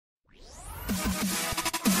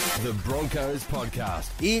The Broncos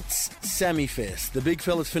Podcast. It's Sammy Fest. The big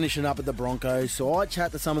fella's finishing up at the Broncos, so I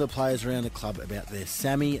chat to some of the players around the club about their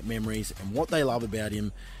Sammy memories and what they love about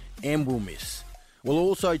him and will miss. We'll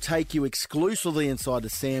also take you exclusively inside the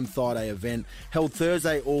Sam Thaiday event held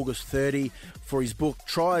Thursday, August 30 for his book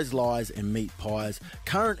Tries, Lies and Meat Pies.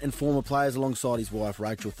 Current and former players alongside his wife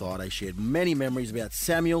Rachel Thaiday shared many memories about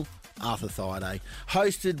Samuel Arthur Thaiday.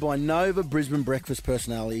 Hosted by Nova Brisbane breakfast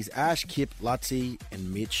personalities Ash, Kip, Lutzi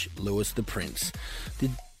and Mitch Lewis the Prince. Did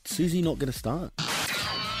Susie not get a start? On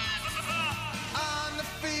the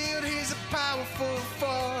field, he's a powerful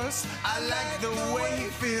force. I like the way he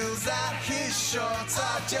feels at his shorts.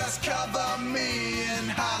 I just cover me in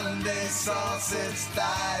hollandaise sauce. It's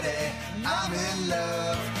Thaiday, I'm in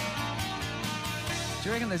love. Do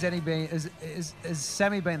you reckon there's any is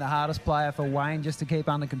Sammy been the hardest player for Wayne just to keep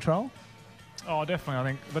under control? Oh, definitely, I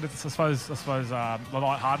think. But it's, I suppose the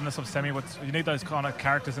lightheartedness of Sammy. You need those kind of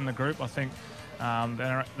characters in the group. I think the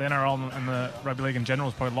NRL and the rugby league in general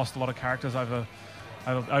has probably lost a lot of characters over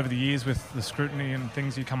the years with the scrutiny and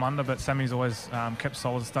things you come under. But Sammy's always kept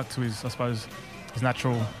solid, stuck to his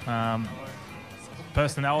natural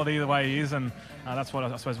personality, the way he is, and that's what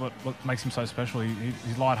I suppose what makes him so special.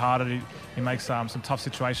 He's lighthearted. He makes some tough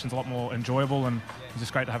situations a lot more enjoyable, and he's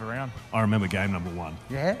just great to have around. I remember game number 1.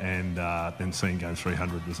 Yeah. And then seeing game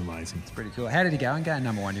 300 was amazing. It's pretty cool. How did he go in game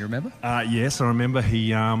number 1? Do you remember? Yes, I remember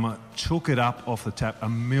he took it up off the tap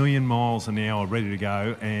 1,000,000 miles an hour, ready to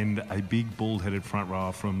go, and a big bald-headed front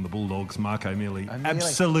rower from the Bulldogs, Mark O'Mealy,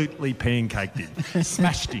 absolutely pancaked him,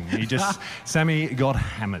 smashed him. Sammy got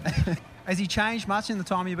hammered. Has he changed much in the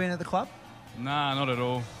time you've been at the club? Nah, not at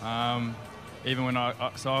all. Even when I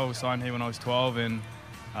was signed here when I was 12, and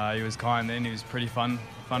he was kind then. He was pretty fun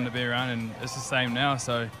to be around, and it's the same now.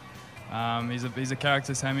 So he's a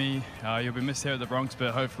character, Sammy. He'll be missed here at the Bronx,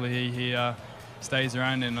 but hopefully he stays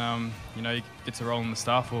around and he gets a role in the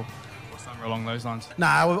staff or somewhere along those lines. No,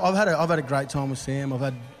 I've had a great time with Sam.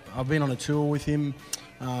 I've been on a tour with him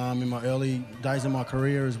in my early days of my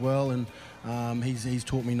career as well, and he's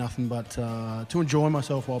taught me nothing but to enjoy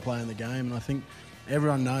myself while playing the game. And I think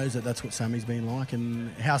everyone knows that that's what Sammy's been like,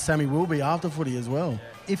 and how Sammy will be after footy as well.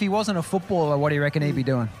 If he wasn't a footballer, what do you reckon he'd be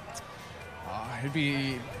doing? He'd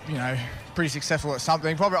be, pretty successful at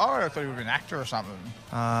something. Probably, I thought he would be an actor or something.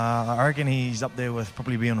 I reckon he's up there with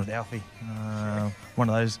probably being with Alfie, one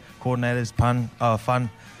of those coordinators, fun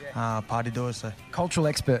party doers. So. Cultural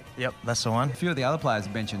expert. Yep, that's the one. A few of the other players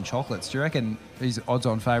have mentioned chocolates. Do you reckon he's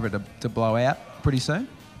odds-on favourite to blow out pretty soon?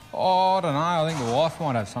 Oh, I don't know. I think the wife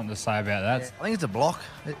might have something to say about that. I think it's a block.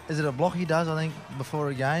 Is it a block he does, I think, before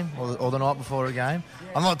a game or the night before a game?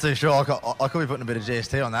 I'm not too sure. I could be putting a bit of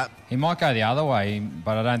GST on that. He might go the other way,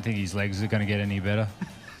 but I don't think his legs are going to get any better.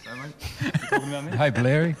 You talking about me? Hey,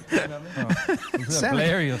 Blairy. Is that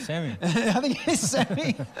Blairy or Sammy? I think it's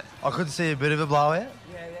Sammy. I could see a bit of a blowout.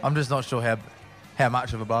 I'm just not sure how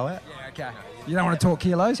much of a blowout. Yeah, okay. You don't want to talk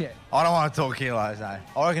kilos yet? I don't want to talk kilos, no.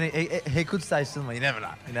 I reckon he could stay similar. You never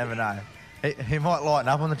know. He might lighten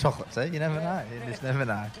up on the chocolate, see? You never know. You just never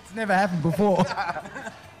know. It's never happened before.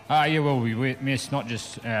 We missed not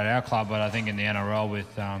just at our club, but I think in the NRL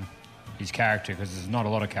with his character, because there's not a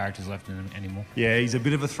lot of characters left in him anymore. Yeah, he's a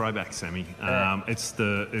bit of a throwback, Sammy. It's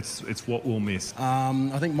what we'll miss.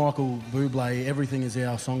 I think Michael Bublé, Everything Is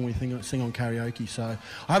Our song we sing on karaoke. So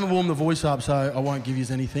I haven't warmed the voice up, so I won't give you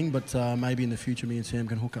anything. But maybe in the future, me and Sam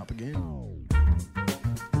can hook up again.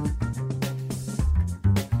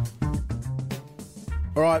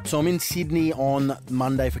 All right, so I'm in Sydney on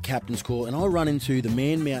Monday for Captain's Call, and I run into the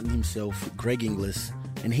man mountain himself, Greg Inglis,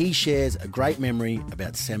 and he shares a great memory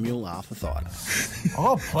about Samuel Arthur Thaiday. I've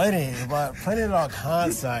got plenty that I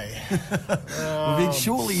can't say. Well, Vic,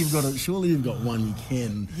 surely you've got one you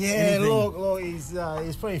can. Yeah, Anything? look,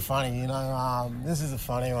 he's pretty funny, this is a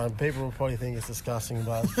funny one. People will probably think it's disgusting,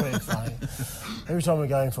 but it's pretty funny. Every time we're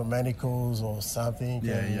going for medicals or something,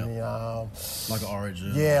 like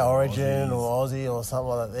Origin. Yeah, Origin or Aussie or something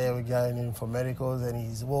like that. There we're going in for medicals, and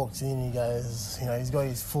he walks in, he goes, he's got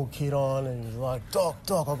his full kit on, and he's like, Doc,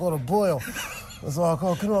 I've got a boil. It's like,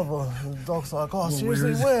 oh, come on. The doc's like, oh,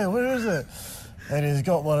 seriously, where is it? And he's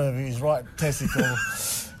got one of his right testicle,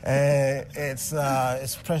 and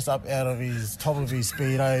it's pressed up out of his top of his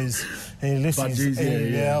speedos, and he lifts off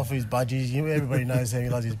his budgies. Everybody knows how he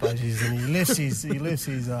loves his budgies, and he lifts his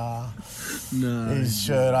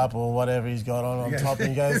shirt up or whatever he's got on top, and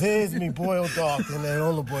he goes, "Here's me boil, Doc," and then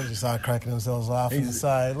all the boys just start cracking themselves laughing and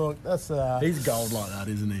say, "Look, that's he's gold like that,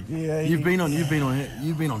 isn't he?" Yeah, you've been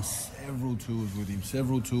on several tours with him,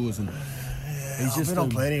 and I've been on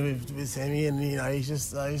plenty with Sammy, and he's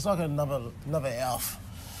just he's like another elf.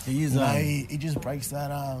 He is. He just breaks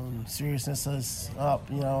that seriousness up.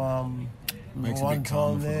 Makes a one bit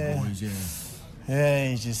calmer time for there. the boys, yeah. Yeah,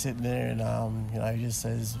 he's just sitting there and he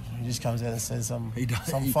just comes out and says some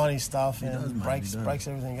funny stuff and breaks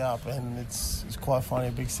everything up, and it's quite funny.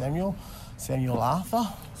 Big Samuel Arthur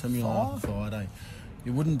Friday. It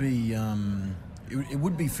wouldn't be. It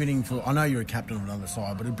would be fitting for. I know you're a captain of another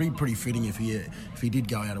side, but it'd be pretty fitting if he did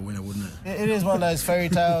go out a winner, wouldn't it? It is one of those fairy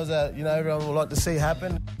tales that everyone would like to see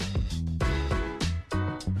happen.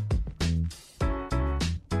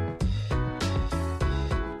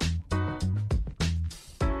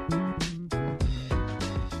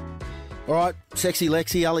 All right, sexy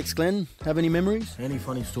Lexi, Alex Glenn, have any memories? Any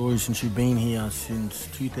funny stories since you've been here since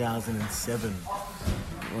 2007?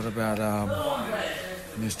 What about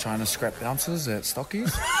he was trying to scrap bouncers at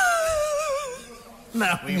Stockies?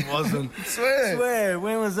 No, he wasn't. Swear.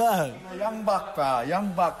 When was that? Young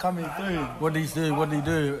buck coming through. What did he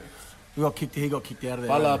do? He got kicked out of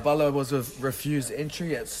there. Bala was refused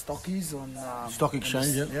entry at Stockies on Stock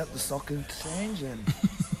Exchange. Yep, the Stock Exchange, and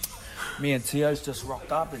me and Tio's just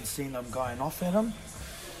rocked up and seen them going off at him.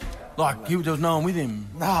 Like there was no one with him.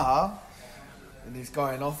 Nah. And he's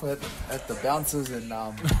going off at the bouncers, and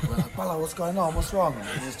we're like, Bala, what's going on? What's wrong?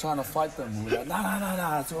 And he's trying to fight them. And we're like,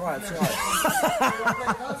 no, it's all right.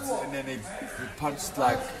 And then he punched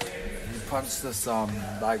this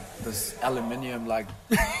this aluminium what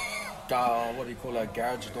do you call it,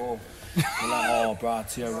 garage door. We're like, oh, bro,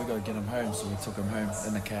 Tio, we gotta get him home. So we took him home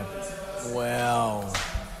in the cab. Wow.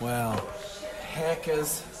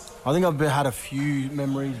 Hackers. I think I've had a few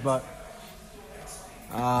memories, but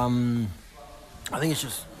I think it's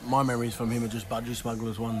just my memories from him are just budgie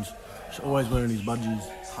smugglers ones. Just always wearing his budgies.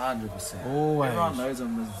 100%. Always. Everyone knows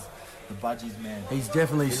him as the budgies man. He's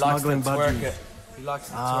definitely smuggling budgies. He likes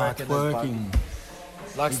to twerk in his twerking.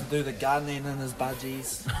 He likes to do the gardening in his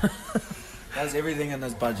budgies. Does everything in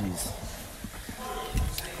his budgies.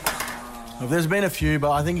 Well, there's been a few,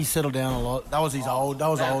 but I think he's settled down a lot. That was old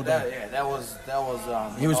days. Yeah, that was.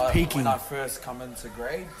 He was peaking when I first come into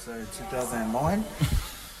grade, so 2009.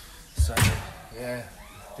 So yeah,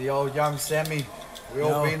 the old young Sammy.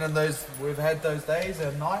 We've had those days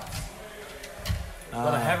and nights.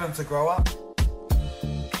 Gotta have him to grow up.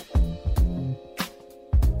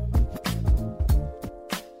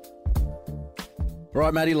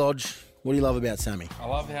 Right, Matty Lodge, what do you love about Sammy? I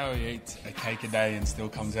love how he eats a cake a day and still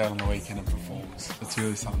comes out on the weekend and performs. It's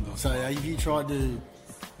really something to So you tried to...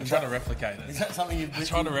 I try to replicate it. Is that something you've... I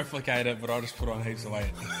try to replicate it, but I just put on heaps of weight.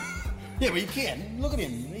 Yeah, but you can. Look at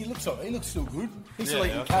him. He looks still good. He's still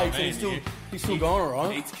eating that's cakes, what I and mean. he's still going all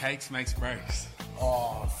right. Eats cakes, makes breaks.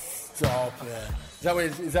 Oh, stop it.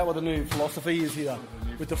 Is that what the new philosophy is here?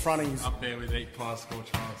 With the fronties? Up there with eat pies, score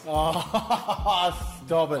tries. Oh,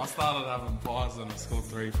 stop it. I started having pies and I scored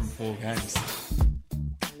 3 from 4 games.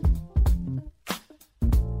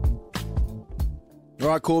 All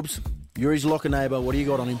right, Corbs. You're his locker neighbour. What do you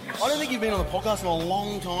got on him? I don't think you've been on the podcast in a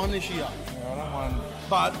long time this year. Yeah, I don't mind.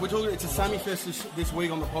 But we're talking. It's a Sammy Fest this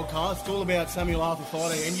week on the podcast. It's all about Samuel Arthur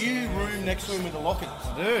Friday, and you room next to him with the lockers.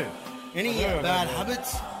 I do. Any bad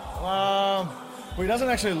habits? Well, he doesn't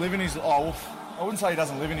actually live in his... I wouldn't say he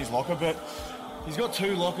doesn't live in his locker, but he's got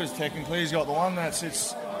 2 lockers technically. He's got the one that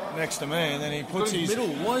sits next to me, and then he puts his... middle.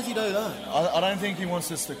 Why does he do that? I don't think he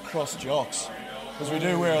wants us to cross jocks. Because we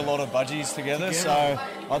do wear a lot of budgies together, so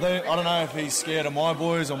I don't know if he's scared of my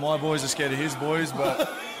boys or my boys are scared of his boys, but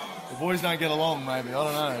the boys don't get along, maybe. I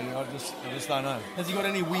don't know. I just don't know. Has he got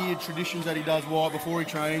any weird traditions that he does right before he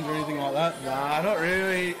trains or anything like that? Nah, not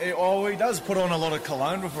really. He does put on a lot of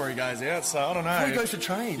cologne before he goes out, so I don't know. Before he goes to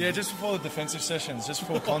train? Yeah, just before the defensive sessions, just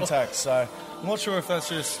before contact. So I'm not sure if that's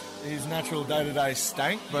just his natural day-to-day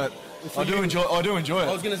stank, but I do enjoy it.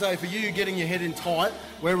 I was going to say, for you, getting your head in tight,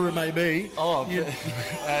 wherever it may be.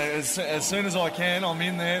 As soon as I can, I'm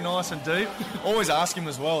in there, nice and deep. Always ask him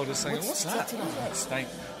as well, just saying, what's that stank?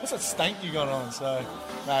 What's that stank you got on? So,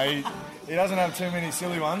 no, he doesn't have too many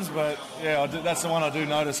silly ones, but yeah, that's the one I do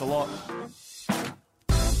notice a lot.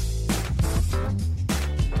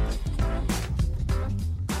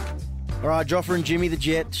 All right, Joffa and Jimmy the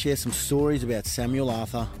Jet share some stories about Samuel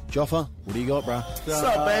Arthur. Joffa, what do you got, bro? What's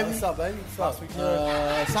up, baby? What's up, baby?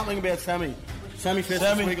 Something about Sammy. Sammy Fest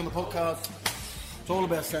this week on the podcast. It's all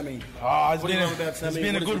about Sammy. What do you know about Sammy? He's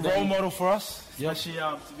been a good role model for us, especially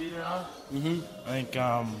to be there. Mm-hmm. I think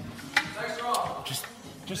just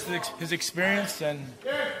just his experience and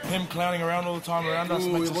him clowning around all the time around us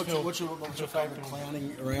makes us feel. What's your favourite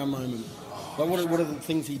clowning around moment? Like what are the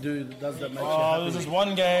things he does that make you happy? There's this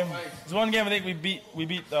one game. I think we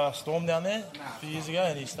beat Storm down there a few years ago,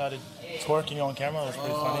 and he started twerking on camera. It was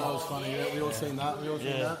pretty funny. That was funny. Yeah, we all seen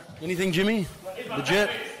that. Anything, Jimmy? The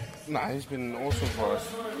Jet? Nah, he's been awesome for us.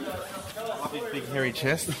 Big hairy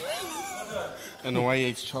chest. And the way he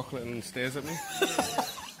eats chocolate and stares at me.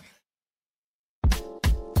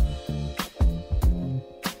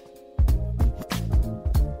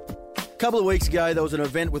 A couple of weeks ago, there was an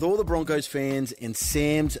event with all the Broncos fans and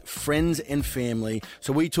Sam's friends and family.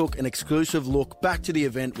 So we took an exclusive look back to the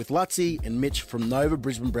event with Lutzy and Mitch from Nova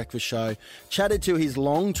Brisbane Breakfast Show, chatted to his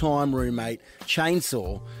long-time roommate,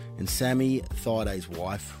 Chainsaw, and Sammy Thaida's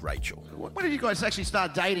wife, Rachel. When did you guys actually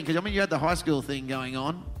start dating? Because, you had the high school thing going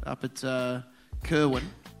on up at Kerwin.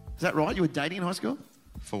 Is that right? You were dating in high school?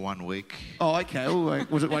 For 1 week. Oh, okay. Oh,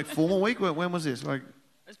 was it formal week? When was this? It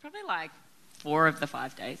was probably 4 of the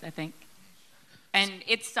 5 days, I think. And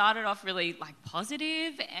it started off really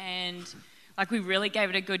positive, and we really gave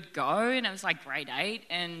it a good go, and it was grade 8,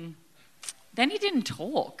 and then he didn't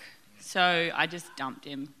talk, so I just dumped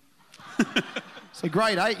him. So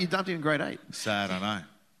grade 8, you dumped him in grade 8? Sad, I know.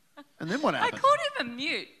 And then what happened? I called him a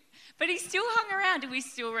mute, but he still hung around, and we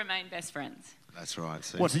still remained best friends. That's right.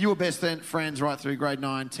 See. So you were best friends right through grade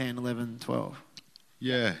 9, 10, 11, 12?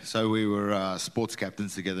 Yeah, so we were sports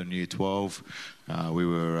captains together in Year 12. We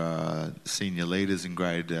were senior leaders in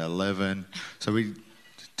grade 11. So we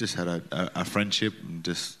just had a friendship and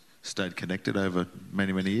just stayed connected over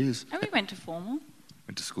many, many years. And we went to formal.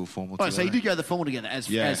 Went to school formal Oh, together. so you did go to the formal together as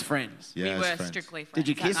friends? Yeah, we as were friends. strictly friends. Did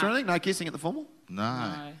you kiss or anything? No kissing at the formal?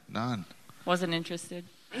 No, none. Wasn't interested.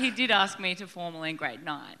 He did ask me to formal in grade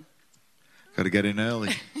 9. Got to get in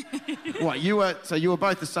early. What, you were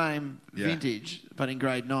both the same vintage, but in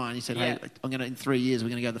grade 9, you said, Yeah. hey, in 3 years, we're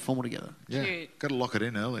going to go to the formal together. Yeah, Cute. got to lock it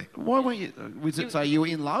in early. Why weren't you, so you were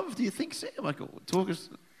in love, do you think, Sam? Talk us...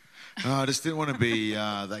 No, I just didn't want to be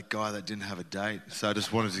that guy that didn't have a date. So I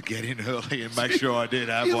just wanted to get in early and make sure I did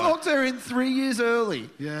have You one. locked her in 3 years early.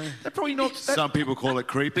 Yeah. They're probably not... Some people call it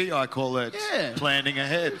creepy. I call it planning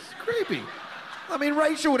ahead. It's creepy. I mean,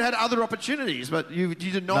 Rachel would have had other opportunities, but you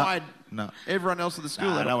denied everyone else at the school.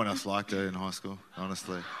 No one else liked her in high school,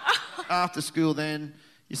 honestly. After school then,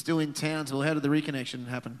 you're still in Townsville. How did the reconnection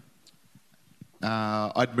happen?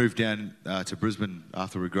 I'd moved down to Brisbane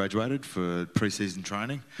after we graduated for pre-season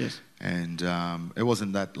training. Yes. And it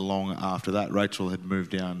wasn't that long after that, Rachel had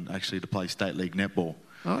moved down actually to play State League netball.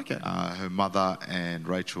 Oh, okay. Her mother and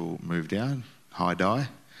Rachel moved down, Hi Di,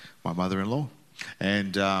 my mother-in-law.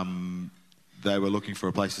 And they were looking for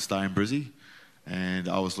a place to stay in Brizzy. And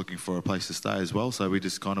I was looking for a place to stay as well. So we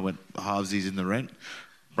just kind of went halvesies in the rent.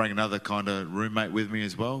 Bring another kind of roommate with me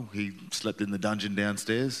as well. He slept in the dungeon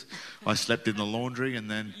downstairs. I slept in the laundry, and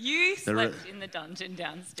then... You slept in the dungeon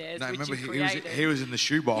downstairs, no, which remember, you created. he was in the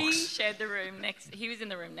shoebox. He shared the room next... He was in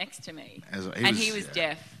the room next to me. He was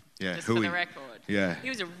deaf, just who for he- the record. Yeah. He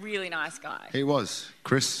was a really nice guy. He was.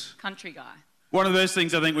 Chris. Country guy. One of the first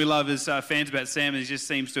things I think we love as fans about Sam is he just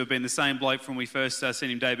seems to have been the same bloke from we first seen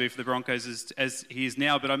him debut for the Broncos as he is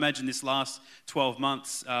now. But I imagine this last 12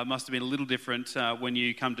 months must have been a little different when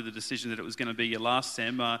you come to the decision that it was going to be your last,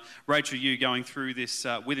 Sam. Rachel, you going through this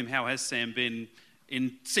with him, how has Sam been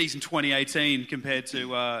in season 2018 compared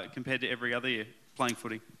to every other year playing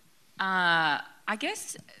footy? I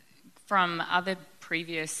guess from other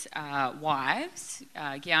previous wives,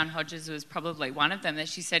 Gyan Hodges was probably one of them, that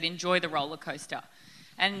she said, enjoy the roller coaster.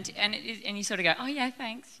 And you sort of go, oh yeah,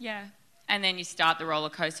 thanks, yeah. And then you start the roller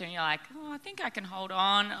coaster and you're like, oh, I think I can hold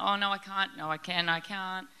on. Oh no, I can't. No, I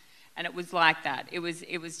can't. And it was like that. It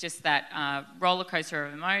was just that roller coaster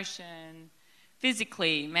of emotion,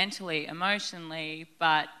 physically, mentally, emotionally.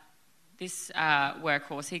 But this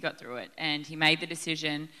workhorse, he got through it and he made the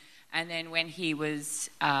decision. And then when he was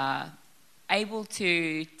able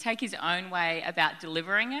to take his own way about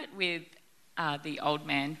delivering it with the old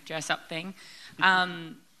man dress-up thing,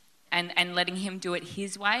 and letting him do it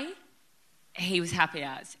his way, he was happy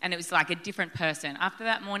as. And it was like a different person. After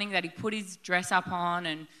that morning that he put his dress-up on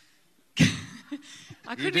and...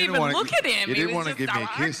 I couldn't even look at him. You didn't want to give me a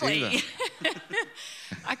kiss either.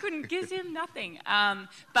 I couldn't kiss him, nothing.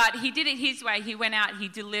 But he did it his way. He went out, he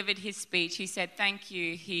delivered his speech. He said thank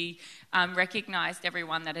you. He recognised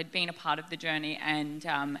everyone that had been a part of the journey and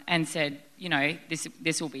said, you know,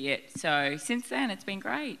 this will be it. So since then, it's been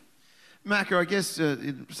great. Macca, I guess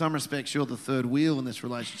in some respects you're the third wheel in this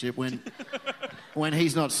relationship. when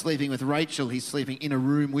he's not sleeping with Rachel, he's sleeping in a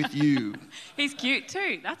room with you. He's cute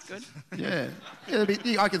too. That's good. Yeah.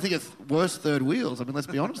 I can think of worse third wheels. I mean, let's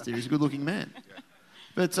be honest here. He's a good-looking man.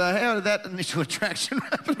 But how did that initial attraction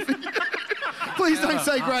happen for you? Please don't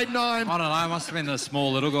say grade 9. I don't know. I must have been the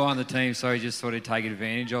small little guy on the team, so he just thought he'd take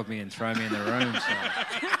advantage of me and throw me in the room.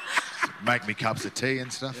 So. Make me cups of tea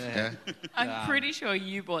and stuff. Yeah. I'm pretty sure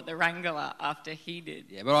you bought the Wrangler after he did.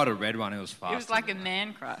 Yeah, but I had a red one. It was fast. It was like a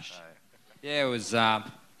man crush. Yeah, it was.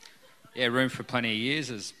 Room for plenty of years.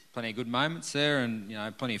 There's plenty of good moments there,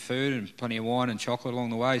 and plenty of food and plenty of wine and chocolate along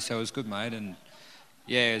the way. So it was good, mate. And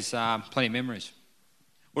yeah, there's plenty of memories.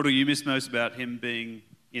 What do you miss most about him being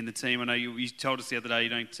in the team? I know you told us the other day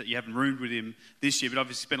you haven't roomed with him this year, but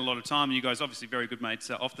obviously spent a lot of time. And you guys obviously very good mates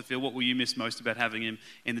off the field. What will you miss most about having him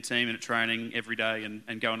in the team and at training every day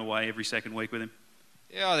and going away every second week with him?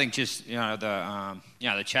 Yeah, I think just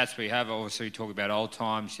the chats we have. Obviously, we talk about old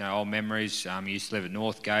times, old memories. He used to live at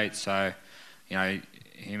Northgate, so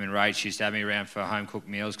him and Rach used to have me around for home cooked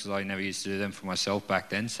meals because I never used to do them for myself back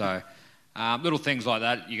then. So. Little things like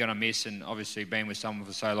that you're going to miss, and obviously being with someone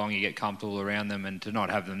for so long you get comfortable around them, and to not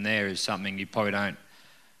have them there is something you probably don't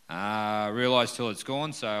realise till it's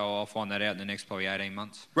gone, so I'll find that out in the next probably 18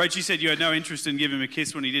 months. Rach, you said you had no interest in giving him a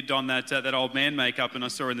kiss when he did don that old man makeup, and I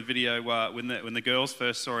saw in the video when the girls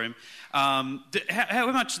first saw him.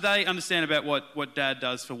 How much do they understand about what Dad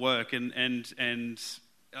does for work, and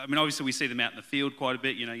I mean, obviously we see them out in the field quite a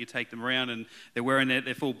bit. You take them around and they're wearing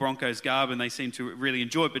their full Broncos garb and they seem to really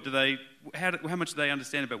enjoy it. But how much do they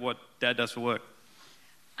understand about what Dad does for work?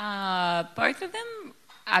 Both of them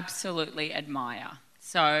absolutely admire.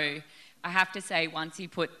 So I have to say, once he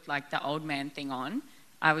put like the old man thing on,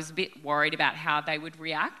 I was a bit worried about how they would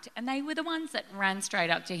react. And they were the ones that ran straight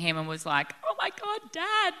up to him and was like, "Oh my God,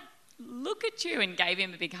 Dad, look at you," and gave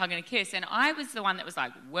him a big hug and a kiss. And I was the one that was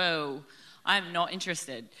like, "Whoa, I'm not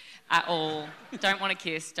interested at all. Don't want to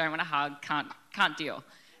kiss, don't want to hug, can't deal."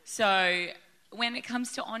 So when it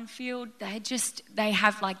comes to on-field, they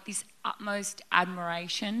have like this utmost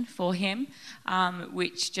admiration for him,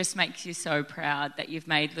 which just makes you so proud that you've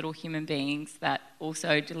made little human beings that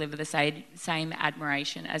also deliver the same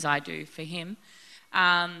admiration as I do for him.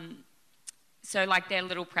 So like they're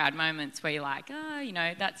little proud moments where you're like,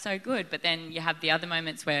 that's so good. But then you have the other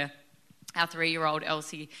moments where our 3-year-old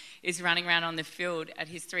Elsie is running around on the field at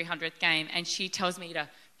his 300th game and she tells me to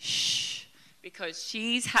shh because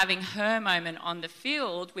she's having her moment on the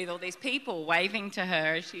field with all these people waving to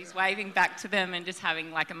her. She's waving back to them and just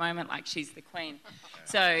having like a moment like she's the queen.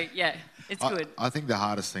 So, yeah, it's good. I think the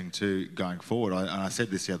hardest thing too going forward, and I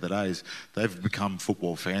said this the other day, is they've become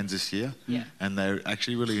football fans this year. Yeah. And they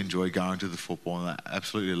actually really enjoy going to the football and they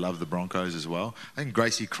absolutely love the Broncos as well. I think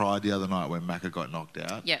Gracie cried the other night when Macca got knocked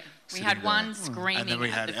out. Yeah. We had one screaming, and then we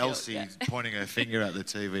had Elsie pointing her finger at the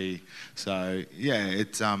TV. So yeah,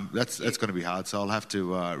 it's that's going to be hard. So I'll have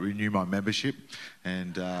to renew my membership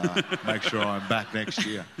and make sure I'm back next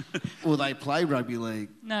year. Will they play rugby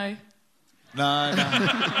league? No.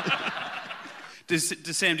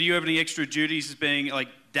 Sam, do you have any extra duties as being like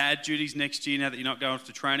dad duties next year now that you're not going off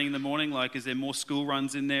to training in the morning? Like, is there more school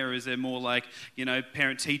runs in there? Or is there more like,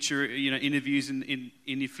 parent-teacher, interviews in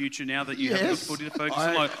your future now that you have got footy to focus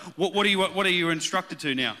on? Like, what are you instructed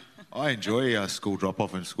to now? I enjoy school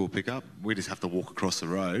drop-off and school pick-up. We just have to walk across the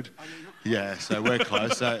road. Yeah, so we're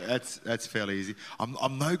close. So that's fairly easy.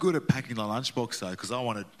 I'm no good at packing the lunchbox though, because I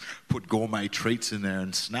want to put gourmet treats in there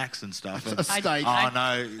and snacks and stuff. And, a steak.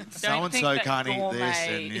 No, so and so can't eat this,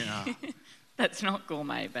 and That's not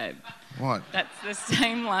gourmet, babe. What? That's the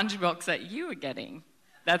same lunchbox that you were getting.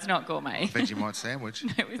 That's not gourmet. Vegemite sandwich.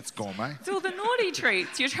 No, it's gourmet. It's all the naughty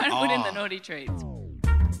treats. You're trying to put in the naughty treats.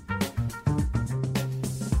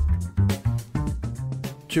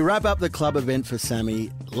 To wrap up the club event for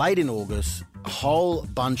Sammy, late in August, a whole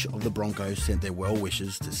bunch of the Broncos sent their well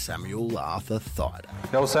wishes to Samuel Arthur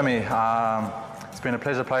Thaiday. Yo, Sammy, it's been a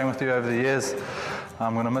pleasure playing with you over the years.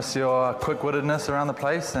 I'm going to miss your quick-wittedness around the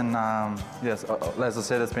place, and yes, as I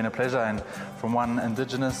said, it's been a pleasure, and from one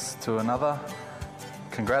Indigenous to another,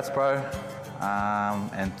 congrats, bro,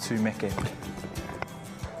 and to Meke.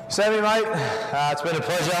 Sammy, mate, it's been a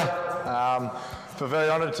pleasure. Feel very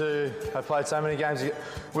honoured to have played so many games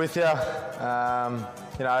with you.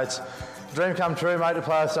 It's a dream come true, mate, to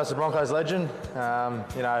play with such a Broncos legend. Going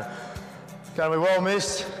to be well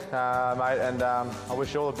missed, mate, and I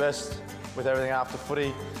wish you all the best with everything after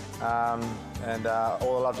footy, and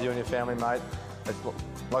all the love to you and your family, mate.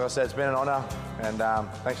 Like I said, it's been an honour, and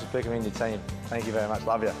thanks for picking me in your team. Thank you very much.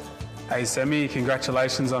 Love you. Hey, Sammy,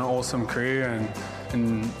 congratulations on an awesome career, and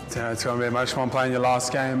And it's going to be emotional. I'm playing your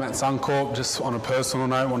last game at Suncorp. Just on a personal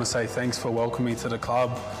note, I want to say thanks for welcoming me to the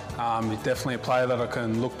club. You're definitely a player that I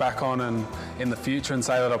can look back on and in the future and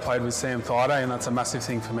say that I played with Sam Thaiday, and that's a massive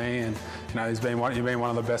thing for me. And you've been one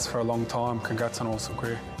of the best for a long time. Congrats on an awesome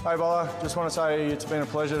career. Hey Bola, just want to say it's been a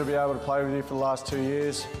pleasure to be able to play with you for the last 2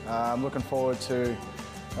 years. I'm looking forward to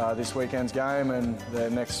this weekend's game and the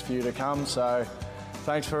next few to come. So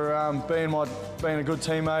thanks for being a good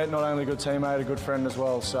teammate, not only a good teammate, a good friend as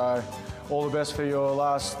well. So all the best for your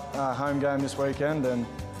last home game this weekend, and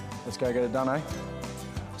let's go get it done, eh?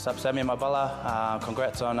 What's up, Sammy, my brother?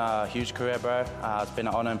 Congrats on a huge career, bro. It's been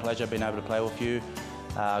an honour and pleasure being able to play with you.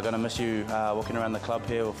 Gonna miss you walking around the club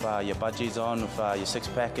here with your budgies on, with your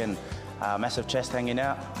six-pack and massive chest hanging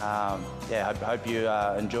out. Hope you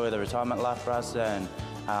enjoy the retirement life for us, and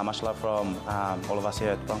much love from all of us here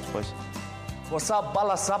at Bronx Boys. What's up,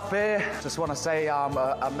 Bala Sape? Just want to say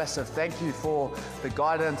a massive thank you for the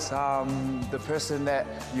guidance, the person that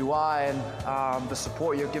you are, and the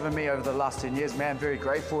support you've given me over the last 10 years, man. Very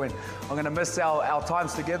grateful, and I'm going to miss our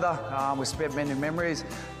times together. We spent many memories,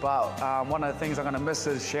 but one of the things I'm going to miss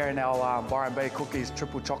is sharing our Byron Bay cookies,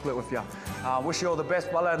 triple chocolate with you. Wish you all the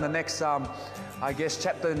best, Bala, in the next,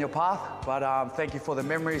 chapter in your path. But thank you for the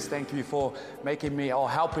memories. Thank you for making me, or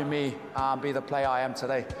helping me, be the player I am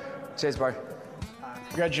today. Cheers, bro.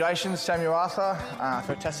 Congratulations, Samuel Arthur.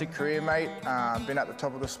 Fantastic career, mate. Been at the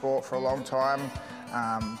top of the sport for a long time.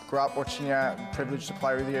 Grew up watching you, privileged to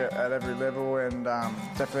play with you at every level, and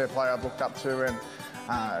definitely a player I've looked up to, and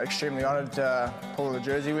extremely honoured to pull the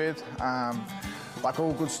jersey with. Like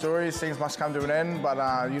all good stories, things must come to an end, but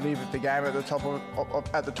you leave the game at the top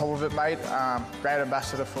of it, mate. Great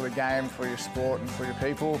ambassador for the game, for your sport, and for your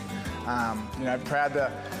people. Proud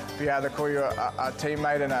to be able to call you a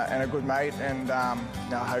teammate and a good mate, and I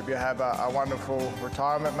hope you have a wonderful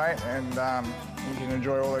retirement, mate, and you can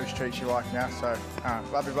enjoy all those treats you like now. So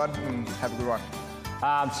love you, bud, and have a good one.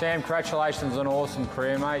 Sam, congratulations on an awesome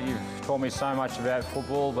career, mate. You've taught me so much about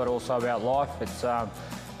football, but also about life. It's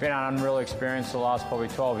been an unreal experience the last probably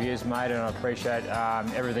 12 years, mate, and I appreciate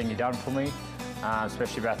everything you've done for me,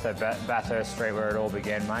 especially about the Bathurst Street where it all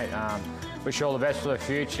began, mate. Wish you all the best for the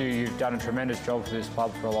future. You've done a tremendous job for this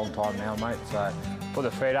club for a long time now, mate. So put the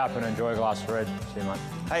feet up and enjoy a glass of red. See you, mate.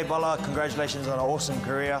 Hey, Bola, congratulations on an awesome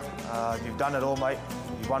career. You've done it all, mate.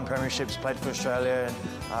 You've won premierships, played for Australia,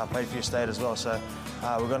 and played for your state as well. So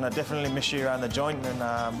we're going to definitely miss you around the joint, and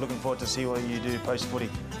I'm looking forward to see what you do post-footy.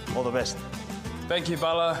 All the best. Thank you,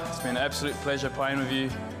 Bala. It's been an absolute pleasure playing with you.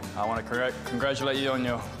 I want to congratulate you on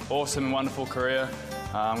your awesome and wonderful career.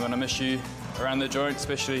 I'm going to miss you around the joint,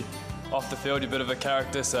 especially off the field. You're a bit of a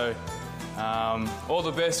character, so all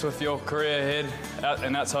the best with your career ahead out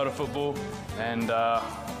and outside of football, and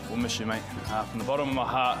we'll miss you, mate. From the bottom of my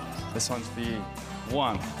heart, this one's for you.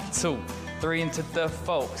 1, 2, 3 into the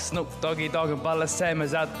 4. Snoop Doggy Dogg and Bala Sam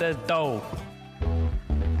is out the door.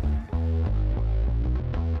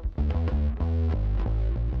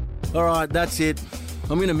 All right, that's it.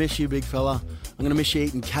 I'm going to miss you, big fella. I'm going to miss you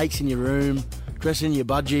eating cakes in your room, dressing in your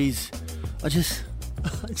budgies.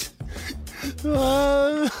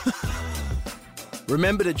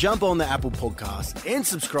 Remember to jump on the Apple Podcast and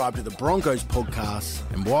subscribe to the Broncos Podcast.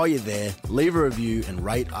 And while you're there, leave a review and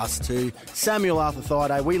rate us too. Samuel Arthur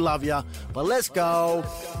Thaiday, we love you. But let's go.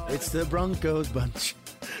 It's the Broncos Bunch.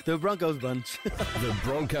 The Broncos Bunch. The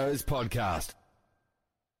Broncos Podcast.